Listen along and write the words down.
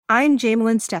I'm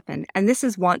Jamelyn Steffen, and this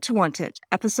is Want to Want It,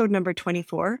 episode number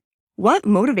 24. What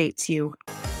motivates you?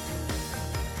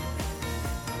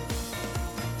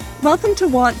 Welcome to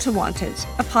Want It,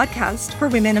 a podcast for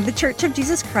women of the Church of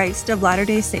Jesus Christ of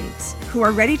Latter-day Saints who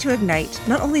are ready to ignite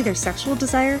not only their sexual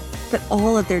desire, but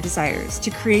all of their desires to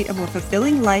create a more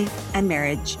fulfilling life and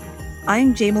marriage.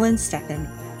 I'm Jamelyn Steffen.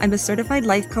 I'm a certified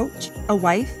life coach, a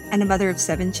wife, and a mother of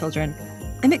 7 children.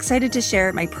 I'm excited to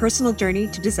share my personal journey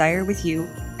to desire with you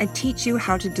and teach you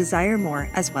how to desire more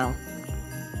as well.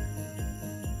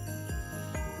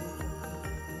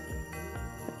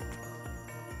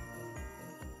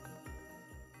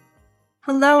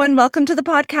 Hello and welcome to the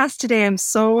podcast today. I'm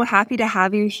so happy to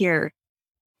have you here.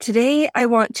 Today, I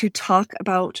want to talk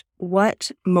about what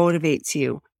motivates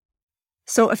you.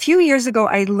 So a few years ago,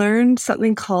 I learned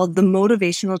something called the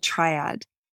motivational triad.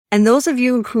 And those of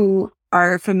you who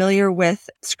are familiar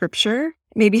with scripture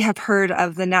maybe have heard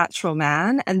of the natural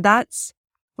man. And that's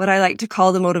what I like to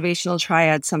call the motivational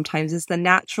triad sometimes, is the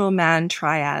natural man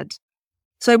triad.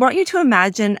 So I want you to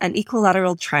imagine an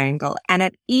equilateral triangle, and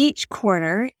at each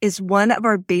corner is one of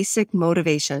our basic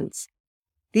motivations.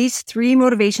 These 3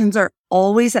 motivations are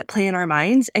always at play in our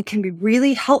minds and can be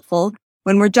really helpful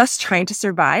when we're just trying to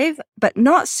survive, but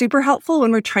not super helpful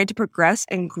when we're trying to progress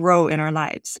and grow in our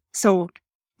lives. So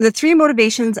the 3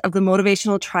 motivations of the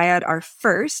motivational triad are: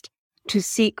 first, to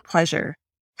seek pleasure,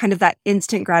 kind of that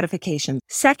instant gratification.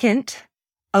 Second,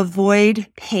 avoid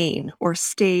pain or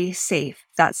stay safe.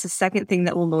 That's the second thing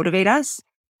that will motivate us.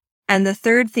 And the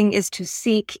third thing is to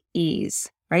seek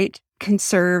ease, right?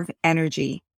 Conserve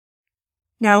energy.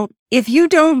 Now, if you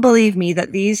don't believe me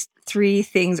that these 3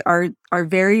 things are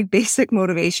very basic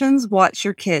motivations, watch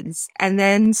your kids and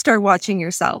then start watching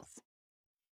yourself.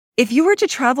 If you were to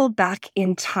travel back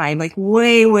in time, like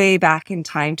way, way back in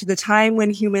time, to the time when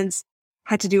humans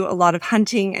had to do a lot of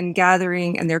hunting and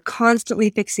gathering, and they're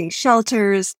constantly fixing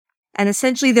shelters, and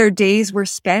essentially their days were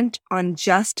spent on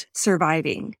just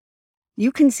surviving,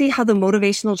 you can see how the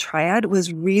motivational triad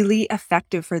was really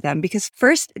effective for them, because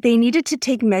first, they needed to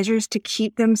take measures to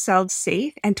keep themselves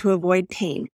safe and to avoid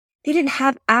pain. They didn't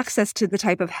have access to the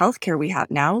type of healthcare we have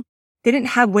now. They didn't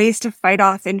have ways to fight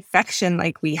off infection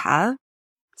like we have.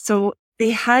 So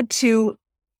they had to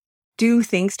do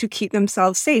things to keep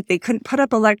themselves safe. They couldn't put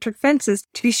up electric fences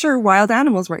to be sure wild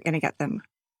animals weren't going to get them.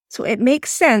 So it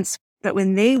makes sense that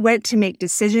when they went to make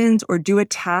decisions or do a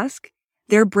task,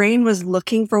 their brain was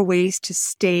looking for ways to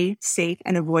stay safe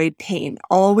and avoid pain,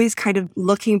 always kind of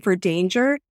looking for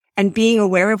danger and being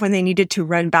aware of when they needed to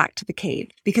run back to the cave,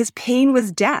 because pain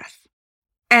was death.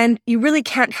 And you really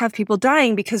can't have people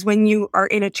dying, because when you are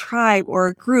in a tribe or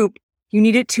a group, you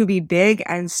need it to be big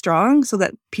and strong so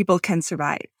that people can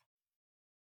survive.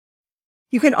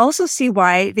 You can also see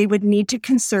why they would need to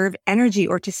conserve energy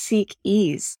or to seek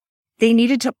ease. They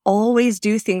needed to always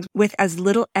do things with as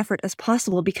little effort as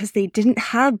possible because they didn't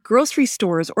have grocery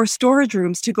stores or storage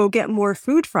rooms to go get more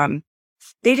food from.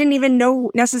 They didn't even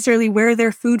know necessarily where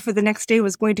their food for the next day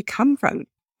was going to come from.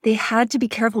 They had to be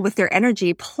careful with their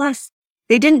energy. Plus,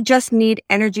 they didn't just need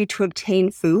energy to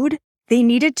obtain food. They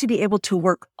needed to be able to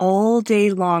work all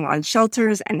day long on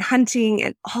shelters and hunting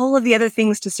and all of the other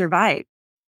things to survive.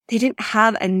 They didn't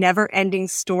have a never-ending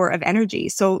store of energy,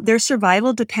 so their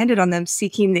survival depended on them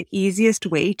seeking the easiest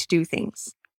way to do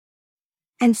things.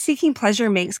 And seeking pleasure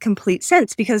makes complete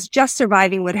sense, because just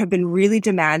surviving would have been really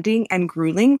demanding and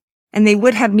grueling, and they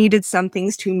would have needed some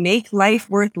things to make life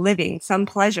worth living, some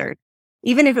pleasure,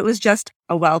 even if it was just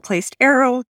a well-placed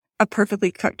arrow, a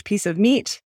perfectly cooked piece of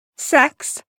meat,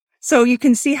 sex. So you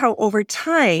can see how over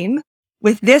time,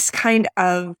 with this kind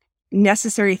of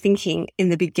necessary thinking in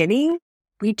the beginning,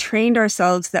 we trained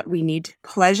ourselves that we need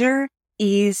pleasure,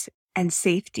 ease, and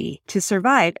safety to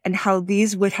survive, and how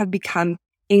these would have become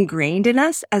ingrained in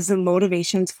us as the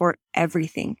motivations for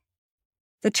everything.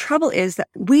 The trouble is that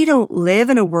we don't live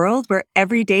in a world where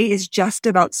every day is just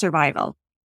about survival.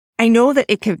 I know that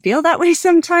it can feel that way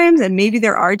sometimes, and maybe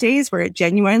there are days where it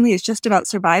genuinely is just about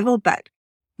survival, but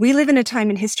we live in a time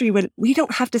in history when we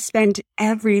don't have to spend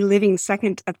every living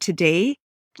second of today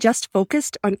just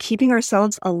focused on keeping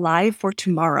ourselves alive for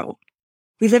tomorrow.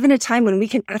 We live in a time when we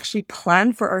can actually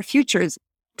plan for our futures,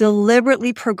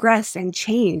 deliberately progress and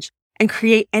change, and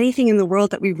create anything in the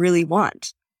world that we really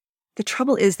want. The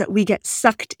trouble is that we get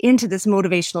sucked into this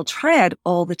motivational triad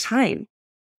all the time.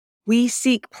 We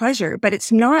seek pleasure, but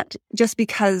it's not just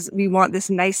because we want this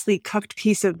nicely cooked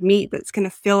piece of meat that's going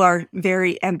to fill our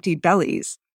very empty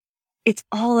bellies. It's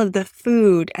all of the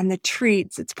food and the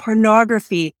treats. It's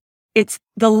pornography. It's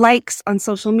the likes on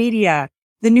social media,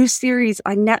 the new series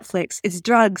on Netflix. It's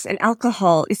drugs and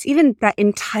alcohol. It's even that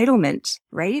entitlement,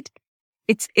 right?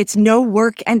 It's no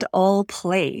work and all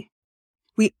play.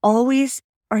 We always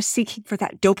are seeking for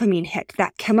that dopamine hit,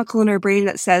 that chemical in our brain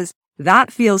that says,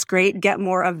 that feels great, get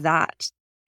more of that.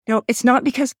 No, it's not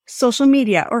because social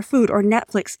media or food or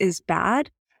Netflix is bad,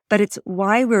 but it's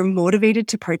why we're motivated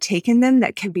to partake in them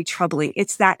that can be troubling.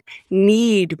 It's that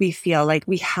need we feel like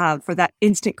we have for that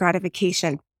instant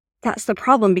gratification. That's the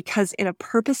problem, because in a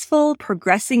purposeful,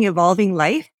 progressing, evolving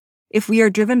life, if we are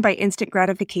driven by instant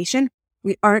gratification,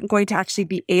 we aren't going to actually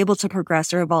be able to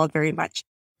progress or evolve very much.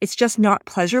 It's just not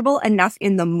pleasurable enough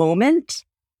in the moment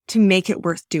to make it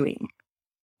worth doing.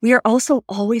 We are also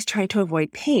always trying to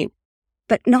avoid pain,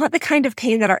 but not the kind of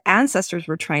pain that our ancestors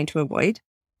were trying to avoid.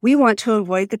 We want to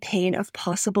avoid the pain of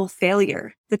possible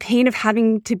failure, the pain of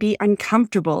having to be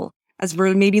uncomfortable as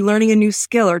we're maybe learning a new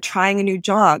skill or trying a new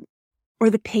job, or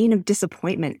the pain of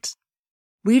disappointment.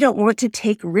 We don't want to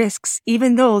take risks,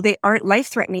 even though they aren't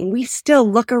life-threatening. We still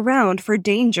look around for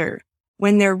danger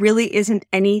when there really isn't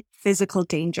any physical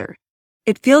danger.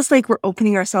 It feels like we're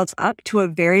opening ourselves up to a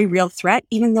very real threat,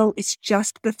 even though it's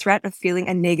just the threat of feeling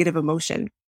a negative emotion.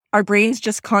 Our brains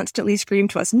just constantly scream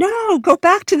to us, no, go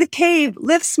back to the cave,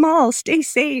 live small, stay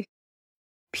safe.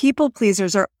 People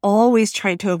pleasers are always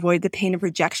trying to avoid the pain of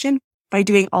rejection by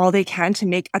doing all they can to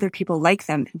make other people like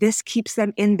them. This keeps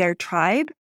them in their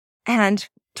tribe and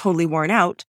totally worn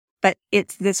out, but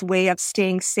it's this way of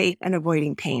staying safe and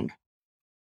avoiding pain.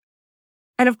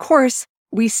 And of course,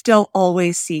 we still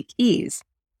always seek ease,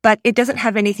 but it doesn't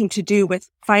have anything to do with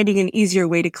finding an easier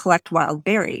way to collect wild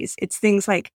berries. It's things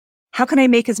like, how can I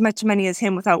make as much money as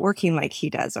him without working like he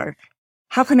does? Or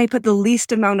how can I put the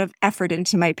least amount of effort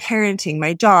into my parenting,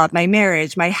 my job, my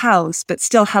marriage, my house, but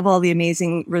still have all the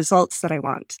amazing results that I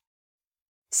want?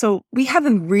 So we have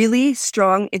a really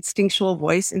strong instinctual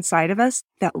voice inside of us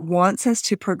that wants us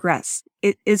to progress.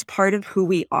 It is part of who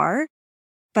we are.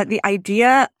 But the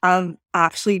idea of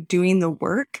actually doing the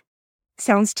work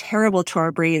sounds terrible to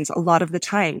our brains a lot of the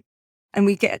time. And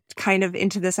we get kind of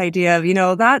into this idea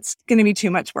of, that's going to be too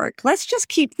much work. Let's just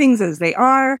keep things as they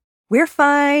are. We're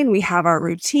fine. We have our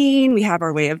routine. We have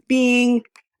our way of being.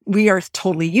 We are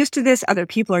totally used to this. Other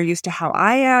people are used to how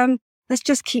I am. Let's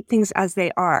just keep things as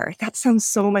they are. That sounds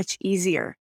so much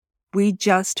easier. We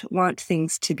just want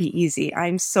things to be easy.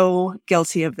 I'm so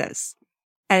guilty of this.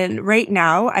 And right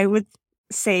now, I would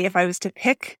say if I was to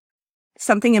pick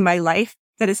something in my life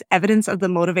that is evidence of the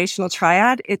motivational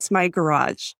triad, it's my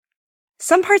garage.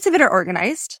 Some parts of it are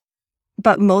organized,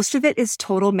 but most of it is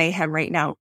total mayhem right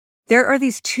now. There are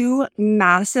these two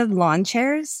massive lawn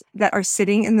chairs that are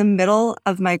sitting in the middle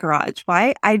of my garage.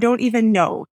 Why? I don't even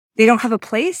know. They don't have a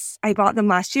place. I bought them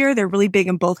last year. They're really big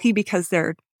and bulky because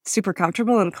they're super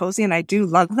comfortable and cozy, and I do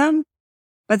love them,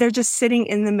 but they're just sitting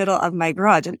in the middle of my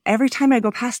garage. And every time I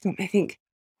go past them, I think,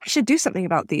 I should do something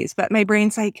about these. But my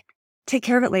brain's like, take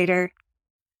care of it later.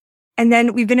 And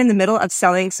then we've been in the middle of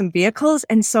selling some vehicles.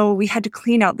 And so we had to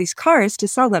clean out these cars to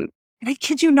sell them. And I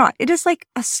kid you not, it is like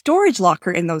a storage locker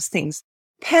in those things.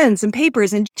 Pens and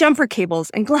papers and jumper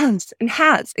cables and gloves and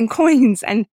hats and coins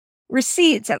and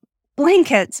receipts and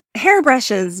blankets,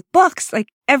 hairbrushes, books, like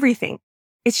everything.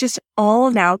 It's just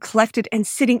all now collected and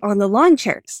sitting on the lawn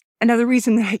chairs. Another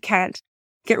reason that I can't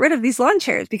get rid of these lawn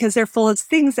chairs, because they're full of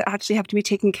things that actually have to be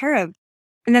taken care of.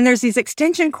 And then there's these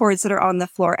extension cords that are on the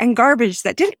floor and garbage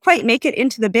that didn't quite make it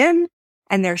into the bin.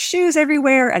 And there's shoes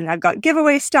everywhere. And I've got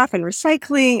giveaway stuff and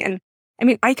recycling. And I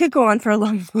mean, I could go on for a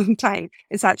long, long time.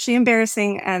 It's actually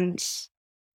embarrassing. And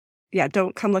yeah,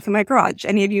 don't come look in my garage.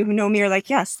 Any of you who know me are like,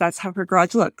 yes, that's how her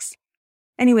garage looks.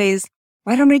 Anyways,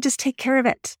 why don't I just take care of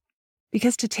it?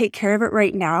 Because to take care of it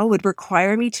right now would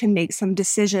require me to make some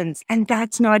decisions. And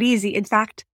that's not easy. In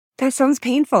fact, that sounds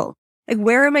painful. Like,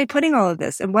 where am I putting all of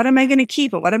this? And what am I going to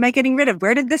keep? And what am I getting rid of?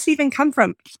 Where did this even come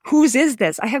from? Whose is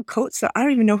this? I have coats that I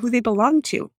don't even know who they belong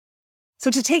to.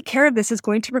 So to take care of this is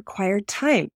going to require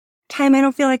time. Time I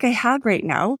don't feel like I have right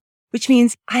now, which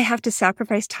means I have to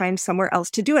sacrifice time somewhere else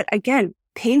to do it. Again,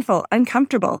 painful,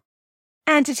 uncomfortable.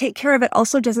 And to take care of it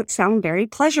also doesn't sound very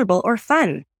pleasurable or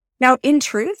fun. Now, in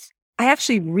truth, I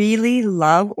actually really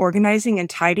love organizing and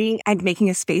tidying and making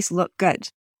a space look good.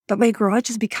 But my garage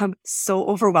has become so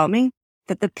overwhelming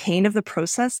that the pain of the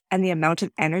process and the amount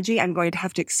of energy I'm going to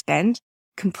have to expend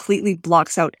completely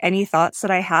blocks out any thoughts that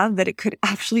I have that it could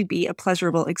actually be a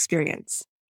pleasurable experience.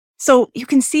 So you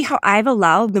can see how I've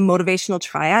allowed the motivational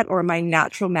triad, or my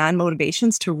natural man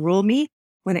motivations, to rule me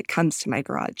when it comes to my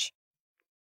garage.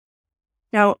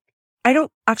 Now, I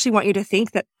don't actually want you to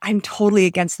think that I'm totally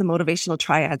against the motivational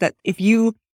triad, that if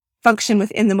you function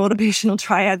within the motivational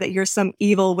triad, that you're some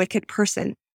evil, wicked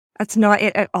person. That's not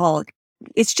it at all.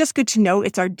 It's just good to know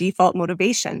it's our default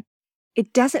motivation.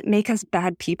 It doesn't make us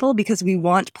bad people because we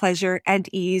want pleasure and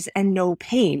ease and no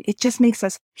pain. It just makes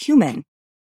us human.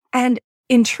 And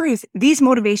in truth, these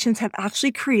motivations have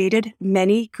actually created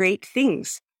many great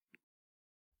things.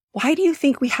 Why do you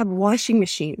think we have washing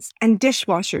machines and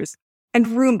dishwashers and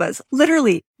Roombas,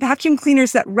 literally vacuum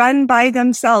cleaners that run by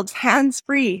themselves,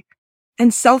 hands-free,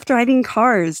 and self-driving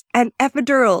cars and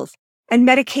epidurals and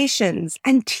medications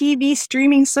and TV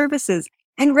streaming services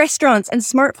and restaurants and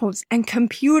smartphones and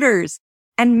computers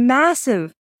and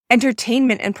massive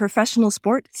entertainment and professional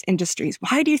sports industries?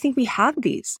 Why do you think we have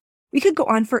these? We could go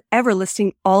on forever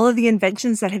listing all of the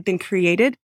inventions that have been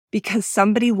created because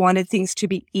somebody wanted things to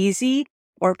be easy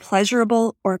or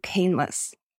pleasurable or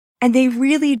painless. And they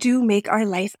really do make our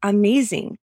life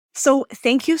amazing. So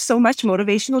thank you so much,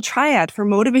 Motivational Triad, for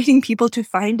motivating people to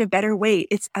find a better way.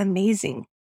 It's amazing.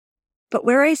 But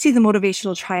where I see the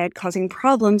Motivational Triad causing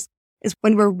problems is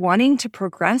when we're wanting to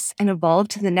progress and evolve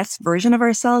to the next version of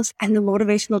ourselves, and the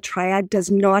Motivational Triad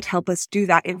does not help us do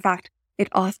that. In fact, it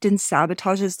often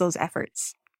sabotages those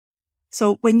efforts.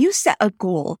 So when you set a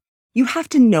goal, you have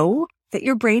to know that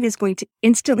your brain is going to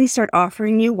instantly start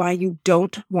offering you why you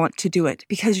don't want to do it,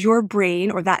 because your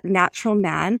brain, or that natural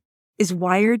man, is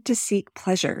wired to seek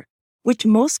pleasure, which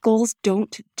most goals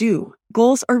don't do.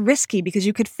 Goals are risky because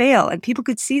you could fail and people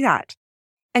could see that.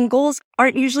 And goals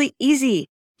aren't usually easy.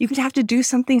 You could have to do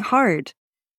something hard.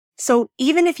 So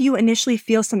even if you initially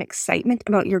feel some excitement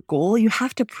about your goal, you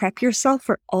have to prep yourself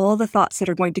for all the thoughts that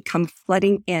are going to come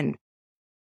flooding in.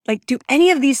 Like, do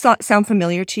any of these thoughts sound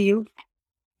familiar to you?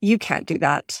 You can't do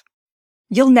that.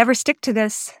 You'll never stick to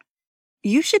this.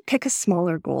 You should pick a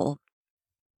smaller goal.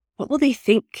 What will they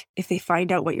think if they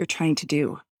find out what you're trying to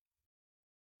do?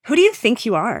 Who do you think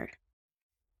you are?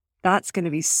 That's going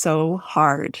to be so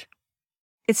hard.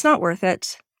 It's not worth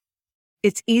it.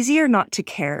 It's easier not to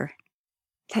care.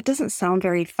 That doesn't sound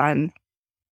very fun.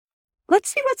 Let's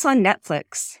see what's on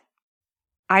Netflix.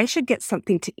 I should get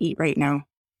something to eat right now.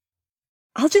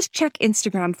 I'll just check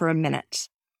Instagram for a minute.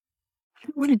 I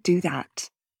don't want to do that.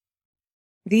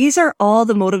 These are all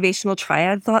the motivational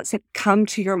triad thoughts that come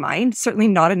to your mind. Certainly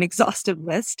not an exhaustive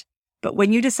list, but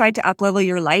when you decide to uplevel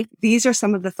your life, these are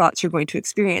some of the thoughts you're going to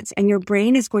experience, and your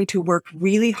brain is going to work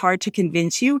really hard to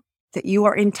convince you that you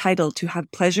are entitled to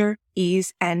have pleasure,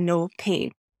 ease, and no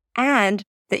pain, and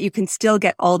that you can still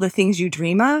get all the things you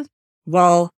dream of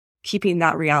while keeping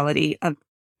that reality of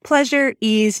pleasure,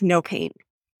 ease, no pain.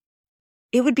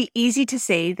 It would be easy to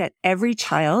say that every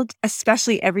child,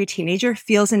 especially every teenager,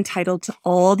 feels entitled to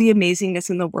all the amazingness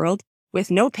in the world with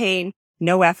no pain,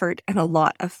 no effort, and a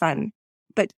lot of fun.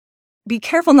 But be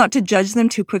careful not to judge them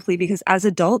too quickly, because as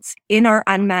adults, in our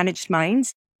unmanaged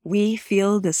minds, we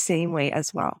feel the same way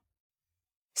as well.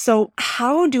 So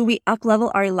how do we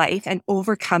uplevel our life and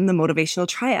overcome the motivational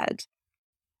triad?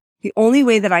 The only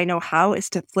way that I know how is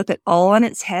to flip it all on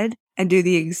its head and do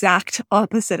the exact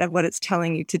opposite of what it's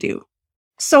telling you to do.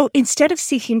 So instead of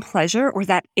seeking pleasure or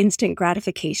that instant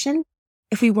gratification,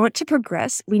 if we want to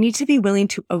progress, we need to be willing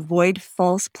to avoid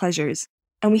false pleasures.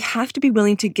 And we have to be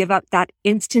willing to give up that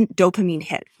instant dopamine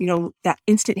hit, that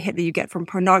instant hit that you get from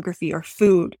pornography or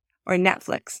food or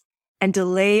Netflix, and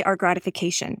delay our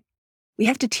gratification. We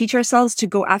have to teach ourselves to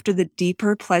go after the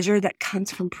deeper pleasure that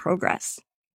comes from progress.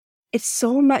 It's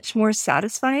so much more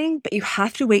satisfying, but you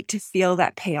have to wait to feel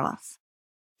that payoff.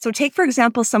 So take, for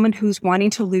example, someone who's wanting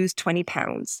to lose 20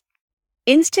 pounds.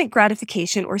 Instant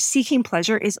gratification or seeking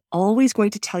pleasure is always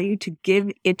going to tell you to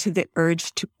give into the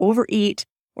urge to overeat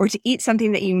or to eat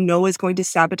something that you know is going to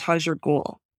sabotage your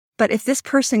goal. But if this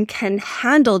person can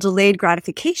handle delayed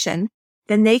gratification,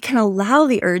 then they can allow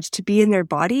the urge to be in their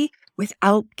body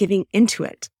without giving into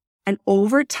it. And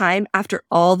over time, after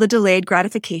all the delayed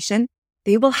gratification,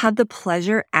 they will have the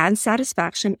pleasure and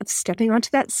satisfaction of stepping onto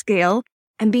that scale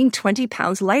and being 20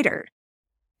 pounds lighter.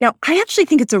 Now, I actually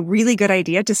think it's a really good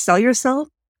idea to sell yourself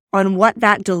on what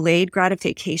that delayed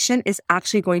gratification is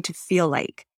actually going to feel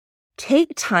like.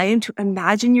 Take time to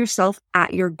imagine yourself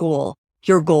at your goal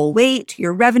weight,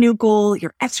 your revenue goal,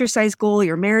 your exercise goal,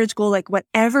 your marriage goal, like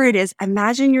whatever it is,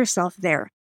 imagine yourself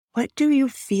there. What do you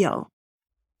feel?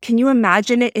 Can you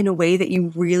imagine it in a way that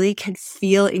you really can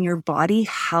feel in your body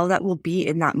how that will be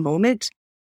in that moment?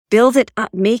 Build it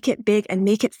up, make it big, and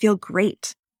make it feel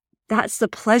great. That's the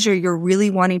pleasure you're really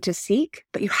wanting to seek,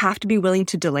 but you have to be willing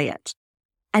to delay it.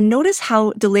 And notice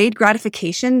how delayed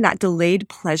gratification, that delayed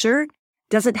pleasure,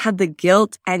 doesn't have the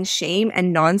guilt and shame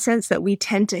and nonsense that we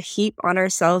tend to heap on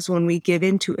ourselves when we give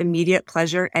in to immediate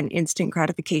pleasure and instant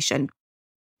gratification.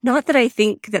 Not that I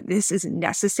think that this is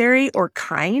necessary or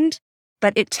kind,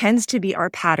 but it tends to be our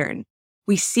pattern.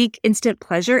 We seek instant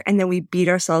pleasure and then we beat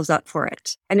ourselves up for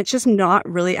it. And it's just not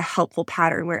really a helpful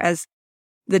pattern. Whereas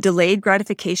the delayed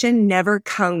gratification never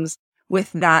comes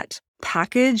with that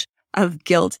package of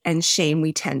guilt and shame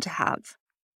we tend to have.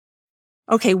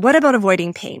 Okay, what about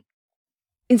avoiding pain?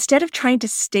 Instead of trying to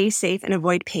stay safe and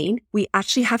avoid pain, we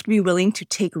actually have to be willing to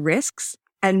take risks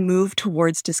and move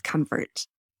towards discomfort.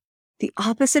 The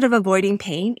opposite of avoiding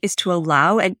pain is to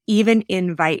allow and even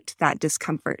invite that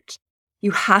discomfort.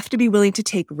 You have to be willing to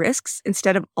take risks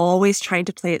instead of always trying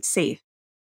to play it safe.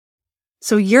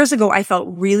 So years ago, I felt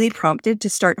really prompted to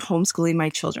start homeschooling my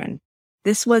children.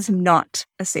 This was not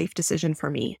a safe decision for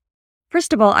me.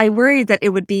 First of all, I worried that it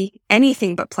would be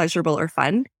anything but pleasurable or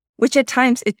fun, which at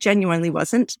times it genuinely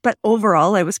wasn't, but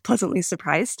overall I was pleasantly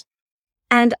surprised.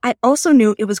 And I also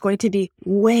knew it was going to be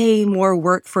way more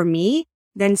work for me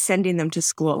than sending them to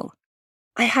school.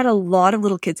 I had a lot of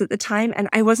little kids at the time, and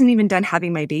I wasn't even done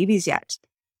having my babies yet.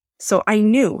 So I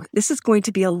knew this is going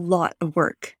to be a lot of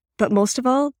work. But most of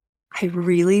all, I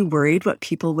really worried what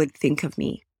people would think of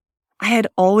me. I had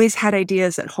always had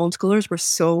ideas that homeschoolers were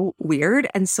so weird,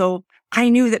 and so I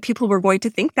knew that people were going to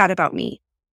think that about me.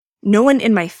 No one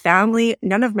in my family,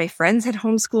 none of my friends had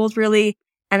homeschooled really,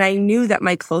 and I knew that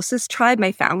my closest tribe,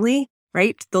 my family,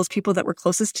 right, those people that were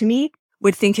closest to me,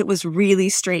 would think it was really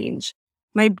strange.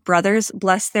 My brothers,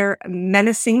 bless their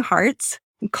menacing hearts,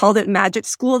 called it magic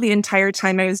school the entire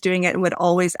time I was doing it and would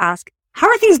always ask, "How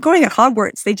are things going at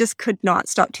Hogwarts?" They just could not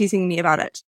stop teasing me about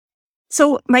it.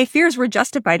 So my fears were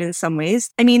justified in some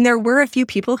ways. I mean, there were a few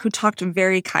people who talked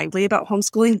very kindly about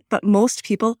homeschooling, but most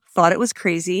people thought it was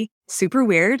crazy, super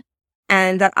weird,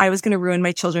 and that I was going to ruin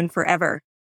my children forever.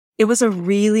 It was a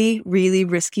really, really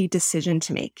risky decision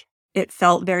to make. It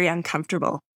felt very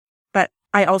uncomfortable. But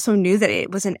I also knew that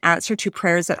it was an answer to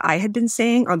prayers that I had been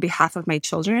saying on behalf of my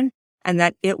children, and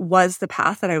that it was the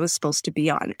path that I was supposed to be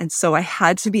on. And so I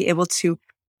had to be able to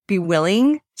be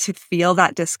willing to feel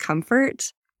that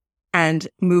discomfort and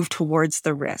move towards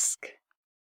the risk.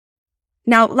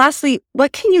 Now, lastly,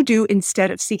 what can you do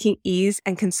instead of seeking ease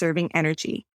and conserving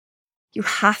energy? You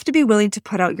have to be willing to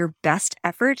put out your best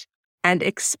effort and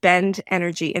expend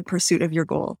energy in pursuit of your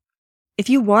goal. If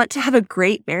you want to have a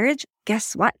great marriage,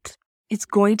 guess what? It's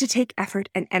going to take effort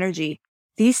and energy.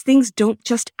 These things don't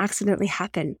just accidentally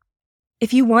happen.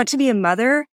 If you want to be a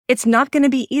mother, it's not going to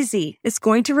be easy. It's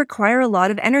going to require a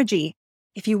lot of energy.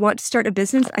 If you want to start a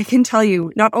business, I can tell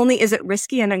you, not only is it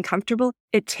risky and uncomfortable,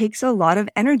 it takes a lot of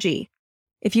energy.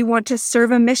 If you want to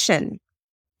serve a mission,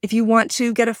 if you want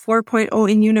to get a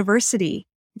 4.0 in university,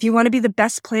 if you want to be the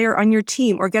best player on your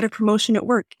team or get a promotion at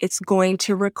work, it's going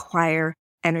to require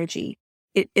energy.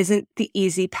 It isn't the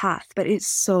easy path, but it's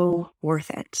so worth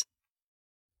it.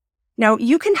 Now,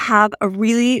 you can have a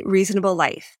really reasonable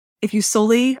life if you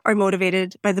solely are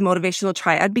motivated by the motivational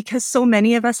triad, because so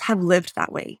many of us have lived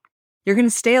that way. You're going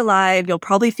to stay alive, you'll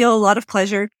probably feel a lot of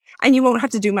pleasure, and you won't have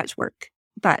to do much work.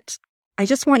 But I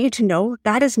just want you to know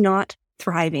that is not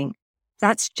thriving.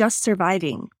 That's just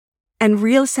surviving. And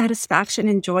real satisfaction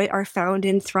and joy are found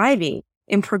in thriving,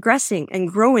 in progressing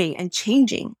and growing and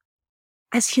changing.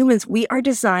 As humans, we are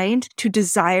designed to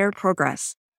desire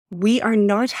progress. We are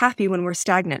not happy when we're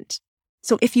stagnant.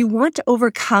 So if you want to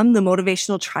overcome the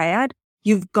motivational triad,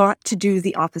 you've got to do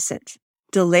the opposite.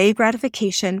 Delay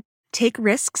gratification, take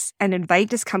risks and invite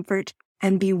discomfort,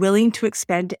 and be willing to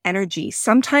expend energy.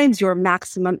 Sometimes your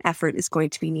maximum effort is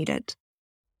going to be needed.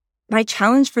 My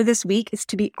challenge for this week is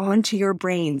to be onto your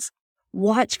brains.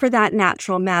 Watch for that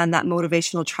natural man, that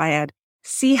motivational triad.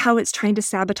 See how it's trying to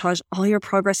sabotage all your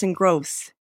progress and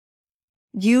growth.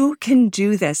 You can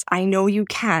do this. I know you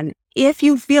can. If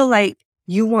you feel like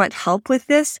you want help with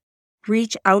this,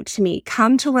 reach out to me.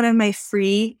 Come to one of my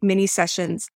free mini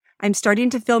sessions. I'm starting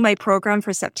to fill my program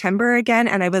for September again,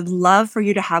 and I would love for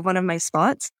you to have one of my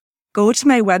spots. Go to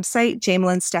my website,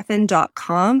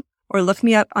 jamelinstephan.com, or look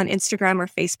me up on Instagram or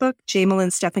Facebook,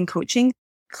 Jamelin Stephan Coaching.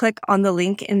 Click on the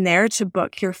link in there to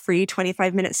book your free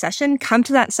 25-minute session. Come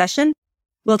to that session.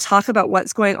 We'll talk about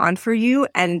what's going on for you,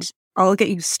 and I'll get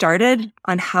you started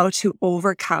on how to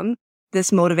overcome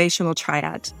this motivational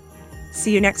triad.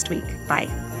 See you next week. Bye.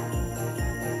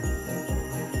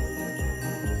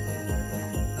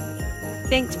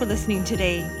 Thanks for listening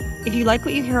today. If you like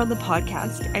what you hear on the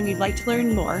podcast and you'd like to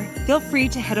learn more, feel free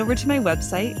to head over to my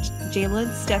website,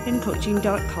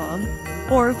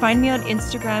 jamelinstephancoaching.com, or find me on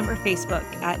Instagram or Facebook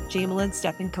at Jamelin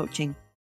Stephan Coaching.